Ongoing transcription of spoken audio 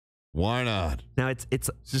Why not? Now it's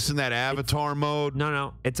just in that avatar mode.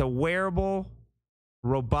 No, it's a wearable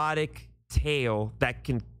robotic tail that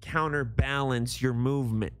can counterbalance your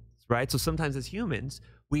movements, right? So sometimes as humans,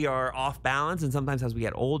 we are off balance, and sometimes as we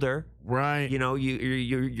get older, right? You know,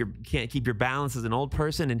 you can't keep your balance as an old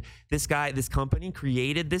person. And this company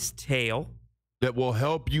created this tail that will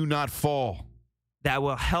help you not fall. That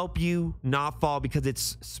will help you not fall because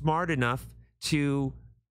it's smart enough to.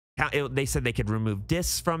 They said they could remove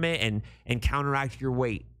discs from it and counteract your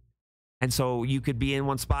weight, and so you could be in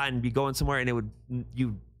one spot and be going somewhere, and it would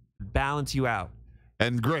balance you out.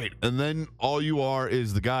 And great, and then all you are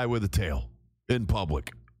is the guy with the tail in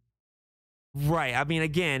public. Right. I mean,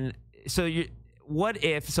 again, so what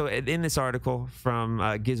if, so in this article from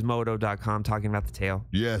gizmodo.com talking about the tail.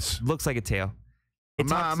 Yes. Looks like a tail.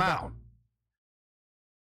 I'm out.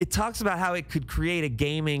 It talks about how it could create a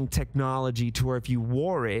gaming technology to where if you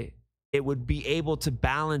wore it, it would be able to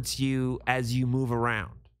balance you as you move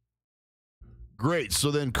around. Great.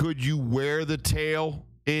 So then could you wear the tail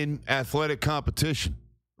in athletic competition?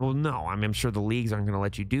 Well, no. I mean, I'm sure the leagues aren't going to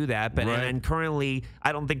let you do that. But right. and currently,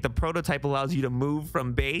 I don't think the prototype allows you to move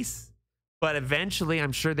from base. But eventually,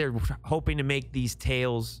 I'm sure they're hoping to make these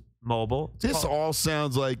tails mobile. This all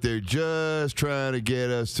sounds like they're just trying to get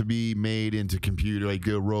us to be made into computer, like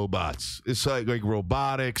robots. It's like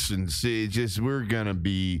robotics, and we're going to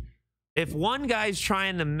be. If one guy's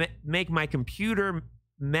trying to make my computer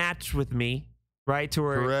match with me, right, to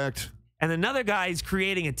where. Correct. And another guy's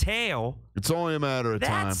creating a tail. It's only a matter of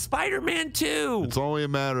time. That's Spider-Man 2. It's only a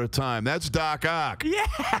matter of time. That's Doc Ock. Yeah.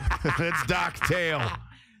 That's Doc Tail.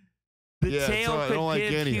 The tail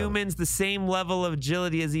could give humans the same level of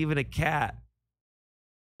agility as even a cat.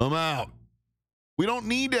 I'm out. We don't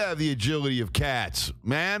need to have the agility of cats,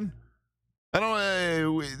 man. I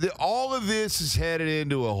don't. All of this is headed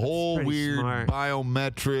into a whole weird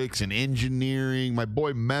biometrics and engineering. My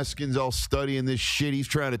boy Meskin's all studying this shit. He's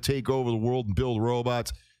trying to take over the world and build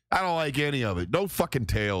robots. I don't like any of it. No fucking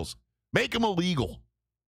tails. Make them illegal.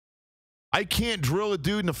 I can't drill a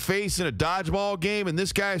dude in the face in a dodgeball game, and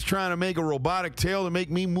this guy's trying to make a robotic tail to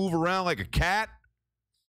make me move around like a cat.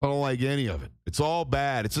 I don't like any of it. It's all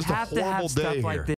bad. It's just a horrible day here.